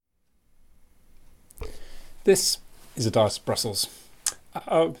This is a Diet of Brussels.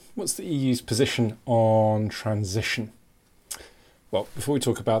 What's the EU's position on transition? Well, before we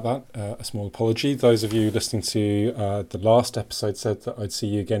talk about that, a small apology. Those of you listening to the last episode said that I'd see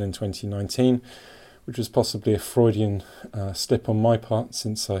you again in 2019, which was possibly a Freudian slip on my part,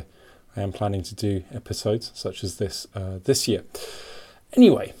 since I am planning to do episodes such as this year.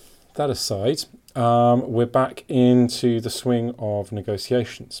 Anyway, that aside, we're back into the swing of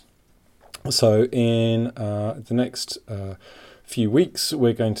negotiations. So in the next few weeks,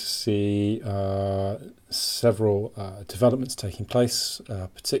 we're going to see several developments taking place,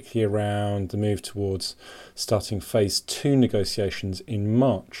 particularly around the move towards starting phase 2 negotiations in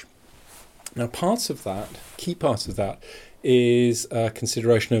March. Now, key part of that is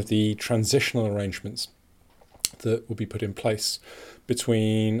consideration of the transitional arrangements that will be put in place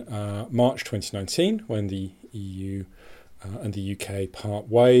between March 2019, when the EU and the UK part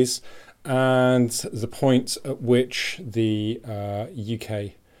ways, and the point at which the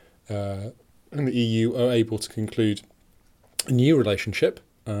UK and the EU are able to conclude a new relationship,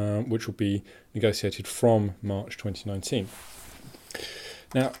 which will be negotiated from March 2019.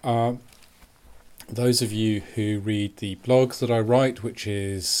 Now, those of you who read the blog that I write, which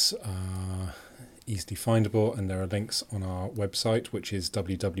is easily findable, and there are links on our website, which is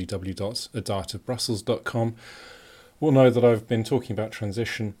www.adietofbrussels.com, will know that I've been talking about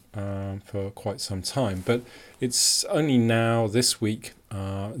transition for quite some time, but it's only now this week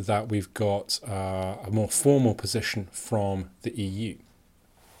that we've got a more formal position from the EU.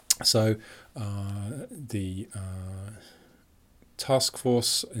 So the task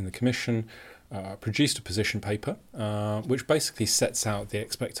force in the Commission produced a position paper which basically sets out the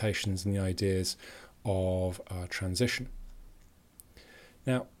expectations and the ideas of transition.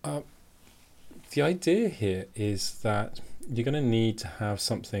 Now, the idea here is that you're going to need to have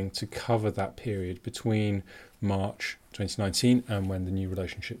something to cover that period between March 2019 and when the new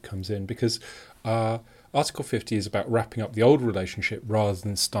relationship comes in, because Article 50 is about wrapping up the old relationship rather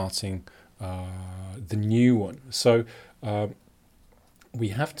than starting the new one. So we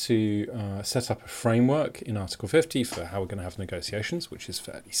have to set up a framework in Article 50 for how we're going to have negotiations, which is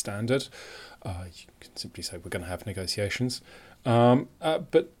fairly standard. You can simply say we're going to have negotiations.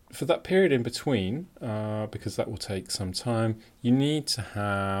 But for that period in between, because that will take some time, you need to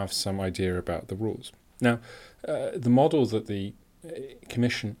have some idea about the rules. Now, the model that the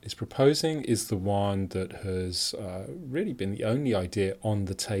Commission is proposing is the one that has really been the only idea on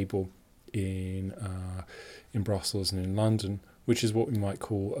the table in Brussels and in London, which is what we might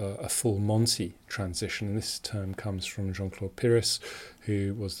call a full Monty transition. And this term comes from Jean-Claude Pires,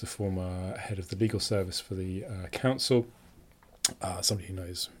 who was the former head of the legal service for the Council. Somebody who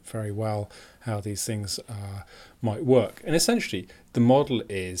knows very well how these things might work. And essentially, the model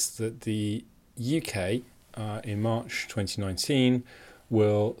is that the UK in March 2019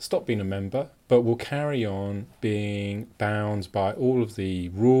 will stop being a member, but will carry on being bound by all of the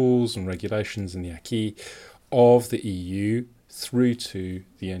rules and regulations and the acquis of the EU through to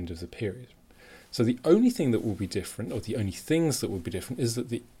the end of the period. So the only thing that will be different, or the only things that will be different, is that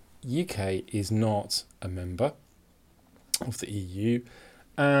the UK is not a member of the EU,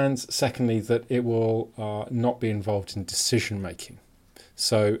 and secondly that it will not be involved in decision making.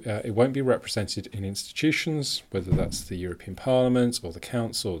 So it won't be represented in institutions, whether that's the European Parliament or the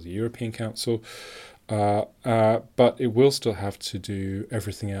Council or the European Council, but it will still have to do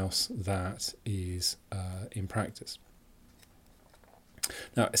everything else that is in practice.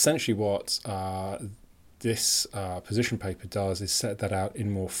 Now, essentially what this position paper does is set that out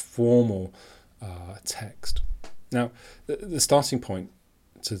in more formal text. Now, the starting point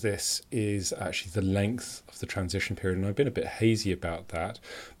to this is actually the length of the transition period, and I've been a bit hazy about that,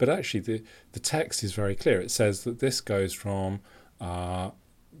 but actually the text is very clear. It says that this goes from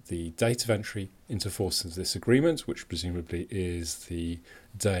the date of entry into force of this agreement, which presumably is the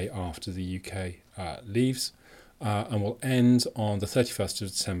day after the UK leaves, and will end on the 31st of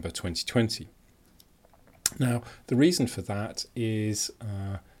December 2020. Now, the reason for that is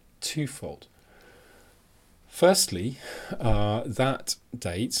twofold. Firstly, that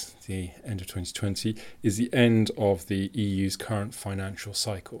date, the end of 2020, is the end of the EU's current financial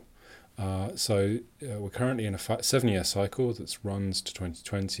cycle. So we're currently in a 7-year cycle that runs to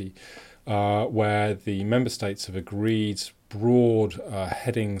 2020, where the member states have agreed broad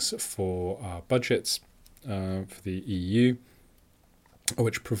headings for budgets for the EU,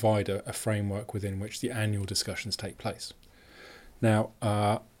 which provide a framework within which the annual discussions take place. Now,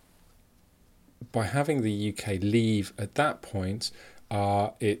 by having the UK leave at that point,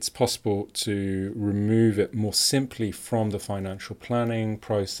 it's possible to remove it more simply from the financial planning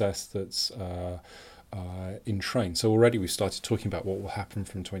process that's in train. So already we've started talking about what will happen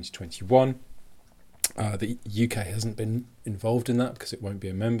from 2021. The UK hasn't been involved in that because it won't be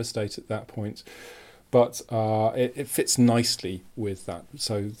a member state at that point. But it fits nicely with that.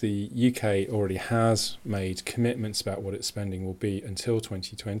 So the UK already has made commitments about what its spending will be until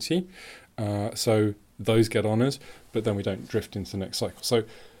 2020. So those get honoured, but then we don't drift into the next cycle. So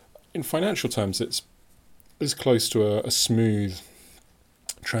in financial terms, it's as close to a smooth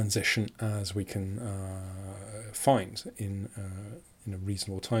transition as we can find in a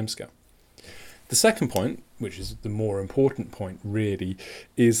reasonable timescale. The second point, which is the more important point really,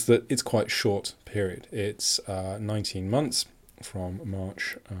 is that it's quite a short period. It's 19 months from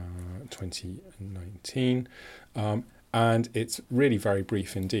March 2019, and it's really very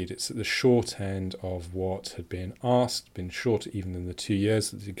brief indeed. It's at the short end of what had been asked, been shorter even than the 2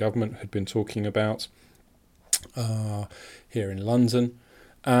 years that the government had been talking about here in London.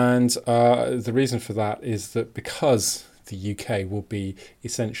 And the reason for that is that because the UK will be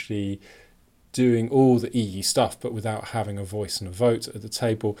essentially doing all the EU stuff but without having a voice and a vote at the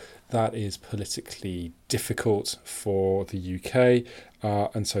table, that is politically difficult for the UK,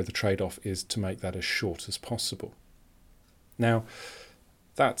 and so the trade-off is to make that as short as possible. Now,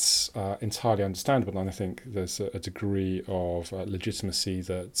 that's entirely understandable, and I think there's a degree of legitimacy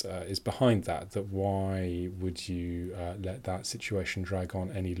that is behind that why would you let that situation drag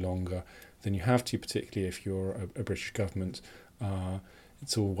on any longer than you have to, particularly if you're a British government.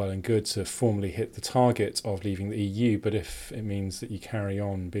 It's all well and good to formally hit the target of leaving the EU, but if it means that you carry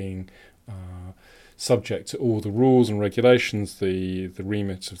on being subject to all the rules and regulations, the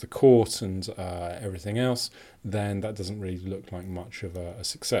remit of the court and everything else, then that doesn't really look like much of a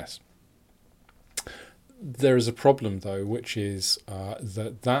success. There is a problem, though, which is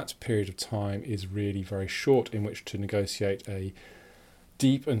that period of time is really very short in which to negotiate a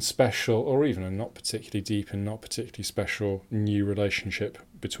deep and special, or even a not particularly deep and not particularly special new relationship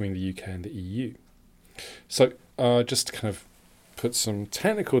between the UK and the EU. So just to kind of put some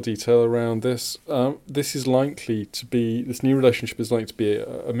technical detail around this, this new relationship is likely to be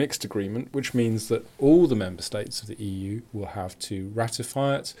a mixed agreement, which means that all the member states of the EU will have to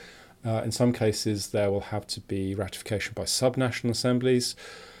ratify it. In some cases, there will have to be ratification by sub-national assemblies.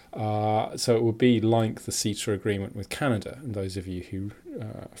 So it will be like the CETA agreement with Canada. And those of you who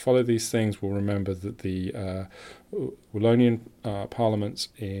follow these things will remember that the Wallonian Parliament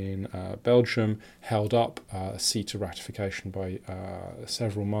in Belgium held up CETA ratification by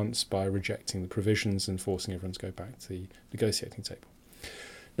several months by rejecting the provisions and forcing everyone to go back to the negotiating table.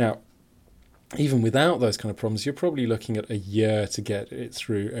 Now, even without those kind of problems, you're probably looking at a year to get it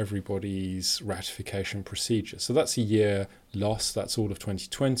through everybody's ratification procedure. So that's a year lost. That's all of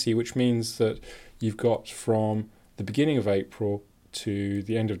 2020, which means that you've got from the beginning of April to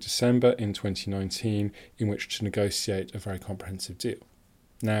the end of December in 2019 in which to negotiate a very comprehensive deal.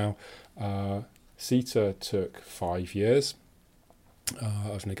 Now, CETA took 5 years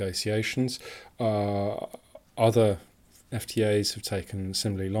of negotiations. Other FTAs have taken a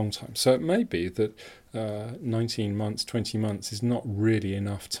similarly long time. So it may be that 19 months, 20 months is not really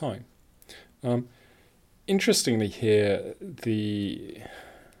enough time. Interestingly here, the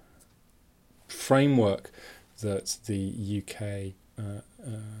framework that the UK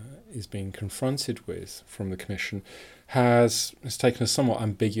is being confronted with from the Commission has taken a somewhat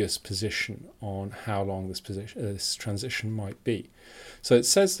ambiguous position on how long this transition might be. So it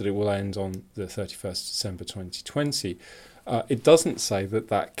says that it will end on the 31st December 2020. It doesn't say that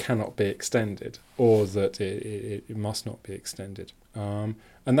that cannot be extended or that it must not be extended. And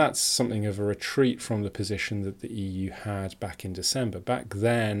that's something of a retreat from the position that the EU had back in December. Back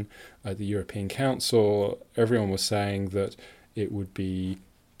then, at the European Council, everyone was saying that it would be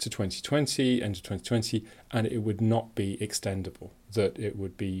to 2020, end of 2020, and it would not be extendable, that it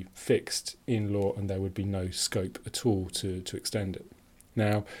would be fixed in law and there would be no scope at all to extend it.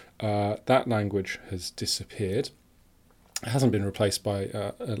 Now, that language has disappeared. It hasn't been replaced by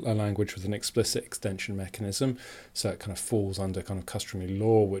a language with an explicit extension mechanism, so it kind of falls under kind of customary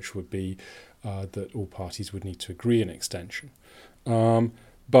law, which would be that all parties would need to agree an extension.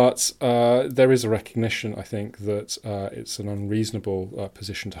 But there is a recognition, I think, that it's an unreasonable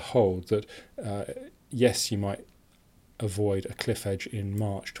position to hold, that yes, you might avoid a cliff edge in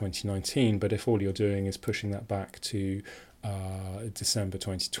March 2019, but if all you're doing is pushing that back to December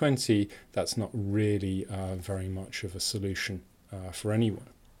 2020, that's not really very much of a solution for anyone.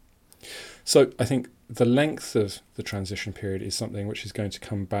 So I think the length of the transition period is something which is going to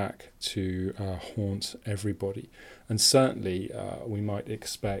come back to haunt everybody. And certainly we might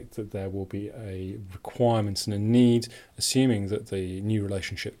expect that there will be a requirement and a need, assuming that the new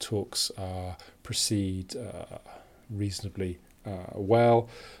relationship talks proceed reasonably well,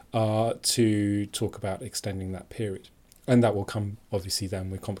 to talk about extending that period. And that will come, obviously,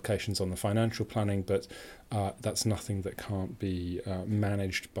 then with complications on the financial planning, but that's nothing that can't be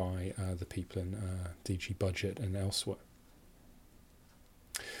managed by the people in DG Budget and elsewhere.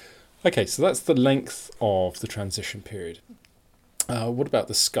 Okay, so that's the length of the transition period. What about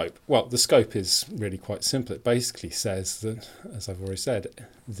the scope? Well, the scope is really quite simple. It basically says that, as I've already said,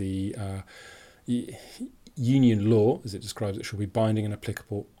 the union law, as it describes it, shall be binding and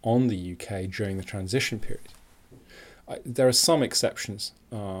applicable on the UK during the transition period. There are some exceptions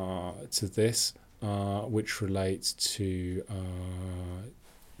to this, which relate to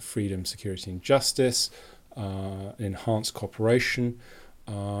freedom, security and justice, enhanced cooperation,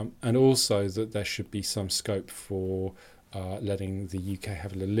 and also that there should be some scope for letting the UK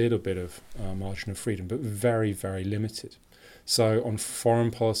have a little bit of margin of freedom, but very, very limited. So on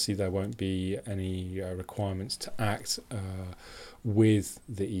foreign policy, there won't be any requirements to act with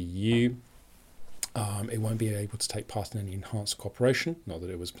the EU. It won't be able to take part in any enhanced cooperation, not that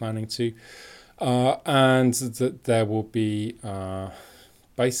it was planning to, and that there will be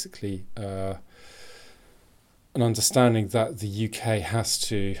basically an understanding that the UK has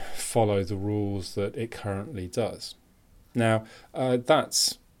to follow the rules that it currently does. Now,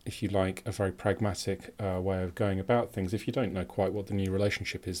 that's, if you like, a very pragmatic way of going about things. If you don't know quite what the new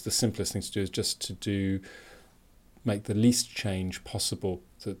relationship is, the simplest thing to do is just to make the least change possible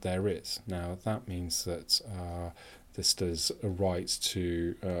that there is. Now, that means that this does a right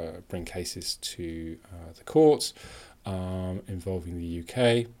to bring cases to the courts involving the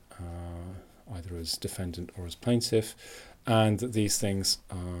UK, either as defendant or as plaintiff, and that these things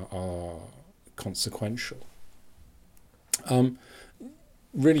are consequential.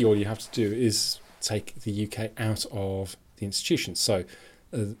 Really, all you have to do is take the UK out of the institutions. So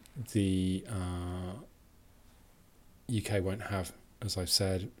the UK won't have, as I've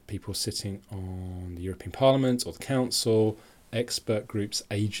said, people sitting on the European Parliament or the Council, expert groups,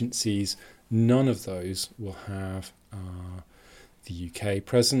 agencies. None of those will have the UK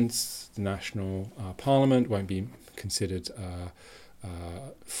present. The National Parliament won't be considered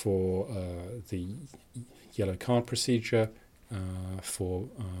for the yellow card procedure for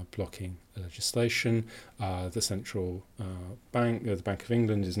blocking legislation. The central bank, the Bank of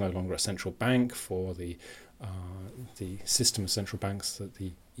England, is no longer a central bank for the system of central banks that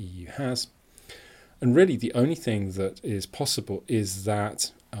the EU has. And really the only thing that is possible is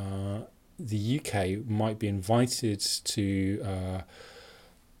that the UK might be invited to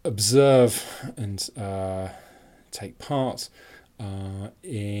observe and take part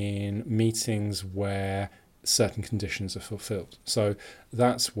in meetings where certain conditions are fulfilled. So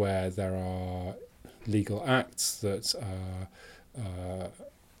that's where there are legal acts that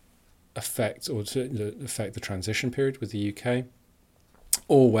affect the transition period with the UK,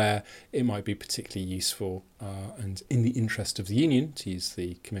 or where it might be particularly useful and in the interest of the Union, to use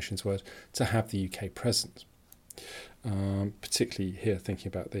the Commission's word, to have the UK present. Particularly here thinking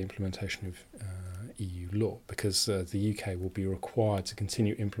about the implementation of EU law, because the UK will be required to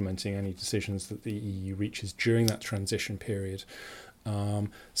continue implementing any decisions that the EU reaches during that transition period.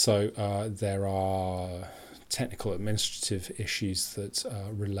 So there are technical administrative issues that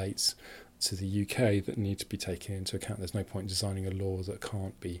relate to the UK that need to be taken into account. There's no point designing a law that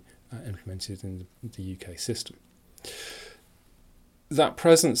can't be implemented in the UK system. That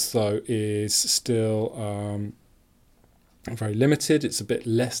presence, though, is still very limited. It's a bit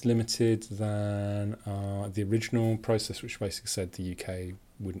less limited than the original process, which basically said the UK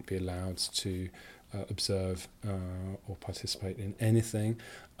wouldn't be allowed to observe or participate in anything.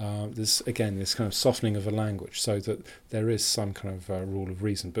 There's, again, this kind of softening of the language so that there is some kind of rule of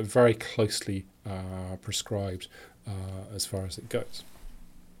reason, but very closely prescribed as far as it goes.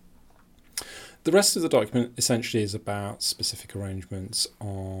 The rest of the document essentially is about specific arrangements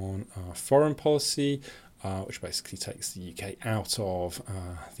on foreign policy, which basically takes the UK out of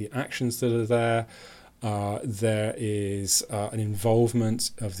the actions that are there. There is an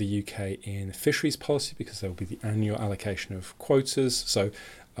involvement of the UK in fisheries policy, because there will be the annual allocation of quotas. So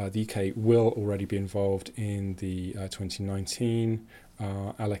the UK will already be involved in the 2019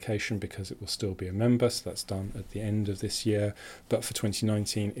 allocation, because it will still be a member. So that's done at the end of this year. But for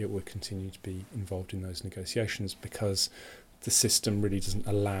 2019, it will continue to be involved in those negotiations, because the system really doesn't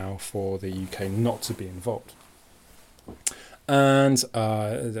allow for the UK not to be involved. And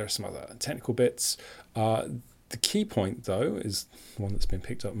there are some other technical bits. The key point, though, is one that's been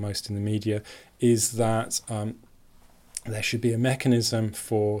picked up most in the media, is that there should be a mechanism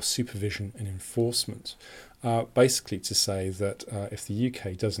for supervision and enforcement. Basically to say that if the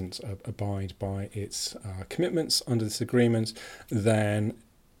UK doesn't abide by its commitments under this agreement, then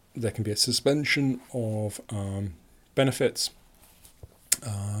there can be a suspension of benefits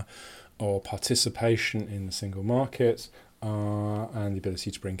or participation in the single market and the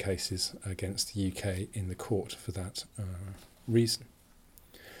ability to bring cases against the UK in the court for that reason.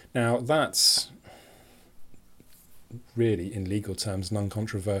 Now, that's really, in legal terms, an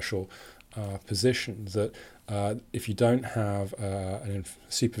uncontroversial position that if you don't have a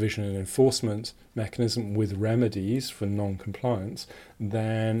supervision and enforcement mechanism with remedies for non-compliance,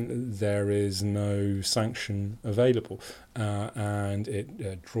 then there is no sanction available, and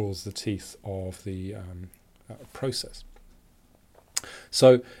it draws the teeth of the process.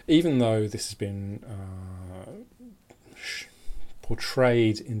 So even though this has been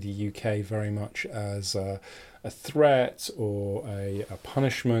portrayed in the UK very much as a threat or a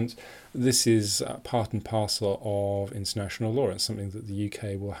punishment, this is part and parcel of international law. It's something that the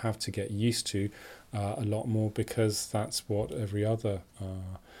UK will have to get used to a lot more, because that's what every other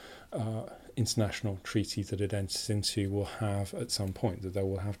international treaty that it enters into will have at some point, that there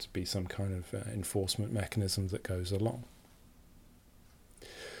will have to be some kind of enforcement mechanism that goes along.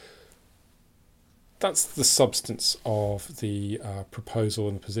 That's the substance of the proposal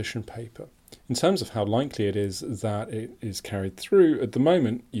in the position paper. In terms of how likely it is that it is carried through, at the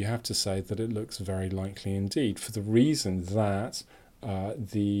moment you have to say that it looks very likely indeed, for the reason that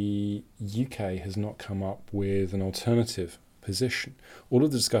the UK has not come up with an alternative position. All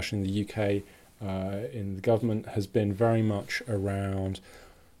of the discussion in the UK in the government has been very much around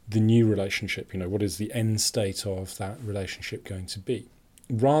the new relationship. What is the end state of that relationship going to be,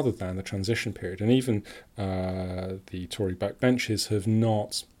 rather than the transition period. And even the Tory backbenchers have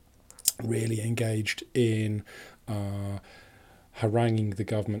not really engaged in haranguing the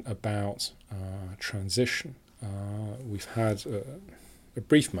government about transition. We've had a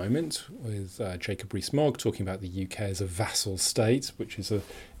brief moment with Jacob Rees-Mogg talking about the UK as a vassal state, which is a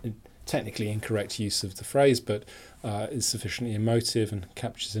technically incorrect use of the phrase, but is sufficiently emotive and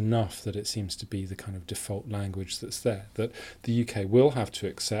captures enough that it seems to be the kind of default language that's there, that the UK will have to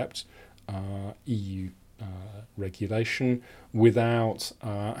accept EU regulation without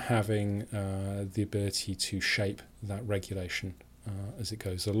having the ability to shape that regulation as it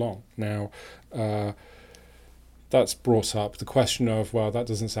goes along. Now, that's brought up the question of, well, that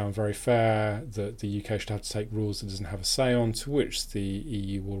doesn't sound very fair, that the UK should have to take rules it doesn't have a say on, to which the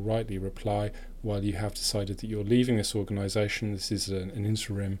EU will rightly reply, well, you have decided that you're leaving this organisation, this is an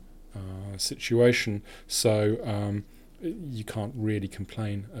interim situation, so you can't really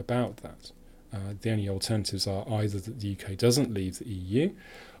complain about that. The only alternatives are either that the UK doesn't leave the EU,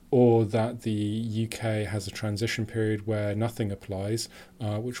 or that the UK has a transition period where nothing applies,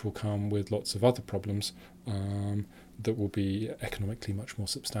 which will come with lots of other problems that will be economically much more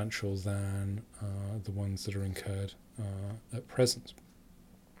substantial than the ones that are incurred at present.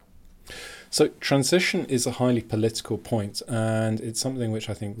 So transition is a highly political point, and it's something which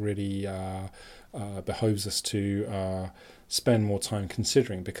I think really behoves us to spend more time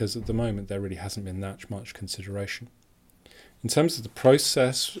considering, because at the moment there really hasn't been that much consideration. In terms of the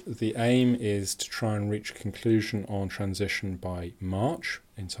process, the aim is to try and reach a conclusion on transition by March,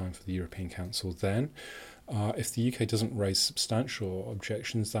 in time for the European Council then. If the UK doesn't raise substantial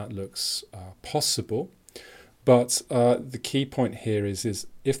objections, that looks possible. But the key point here is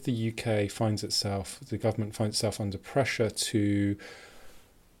if the UK the government finds itself under pressure to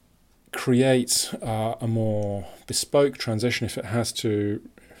create a more bespoke transition, if it has to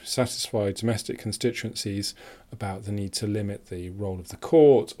satisfy domestic constituencies about the need to limit the role of the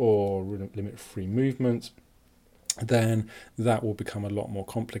court or limit free movement, then that will become a lot more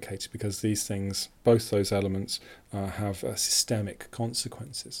complicated, because these things, both those elements, have systemic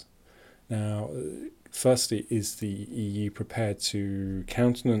consequences. Now, firstly, is the EU prepared to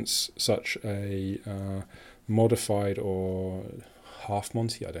countenance such a modified or half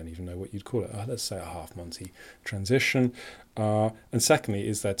Monty, I don't even know what you'd call it, let's say a half Monty transition? And secondly,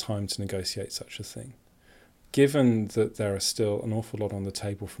 is there time to negotiate such a thing? Given that there are still an awful lot on the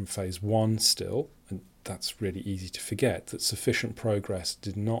table from phase one still, and that's really easy to forget, that sufficient progress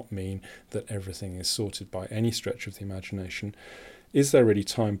did not mean that everything is sorted by any stretch of the imagination, is there really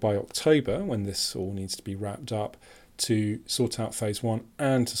time by October, when this all needs to be wrapped up, to sort out phase one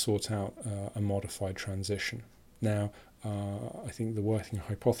and to sort out a modified transition? Now, I think the working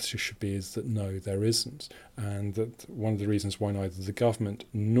hypothesis should be is that no, there isn't, and that one of the reasons why neither the government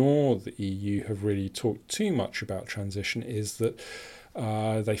nor the EU have really talked too much about transition is that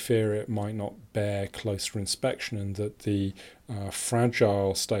they fear it might not bear closer inspection, and that the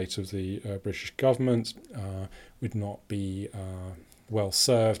fragile state of the British government would not be well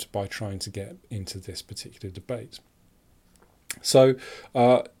served by trying to get into this particular debate. So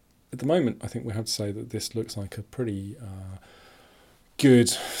at the moment, I think we have to say that this looks like a pretty good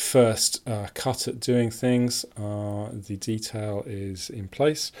first cut at doing things. The detail is in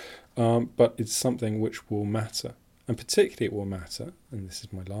place, but it's something which will matter. And particularly it will matter, and this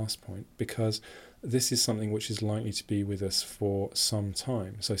is my last point, because this is something which is likely to be with us for some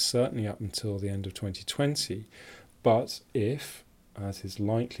time. So certainly up until the end of 2020. But if, as is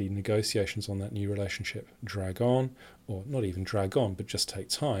likely, negotiations on that new relationship drag on, or not even drag on, but just take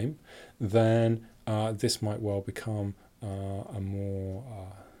time, then this might well become a more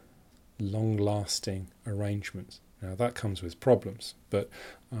long-lasting arrangement. Now, that comes with problems, but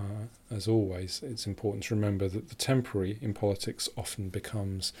as always, it's important to remember that the temporary in politics often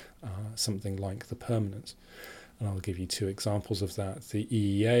becomes something like the permanent. And I'll give you two examples of that. The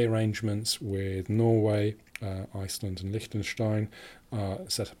EEA arrangements with Norway, Iceland and Liechtenstein,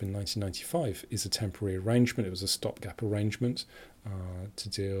 set up in 1995, is a temporary arrangement. It was a stopgap arrangement to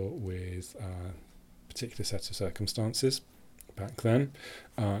deal with a particular set of circumstances back then,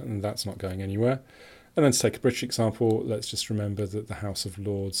 and that's not going anywhere. And then to take a British example, let's just remember that the House of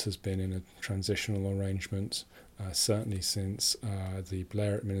Lords has been in a transitional arrangement, certainly since the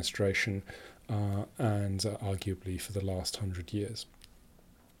Blair administration, and arguably for the last 100 years.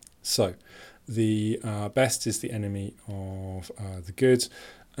 So the best is the enemy of the good,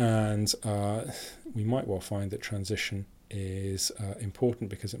 and we might well find that transition is important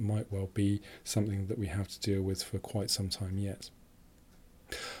because it might well be something that we have to deal with for quite some time yet.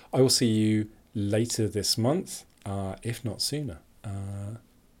 I will see you later this month, if not sooner.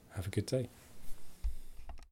 Have a good day.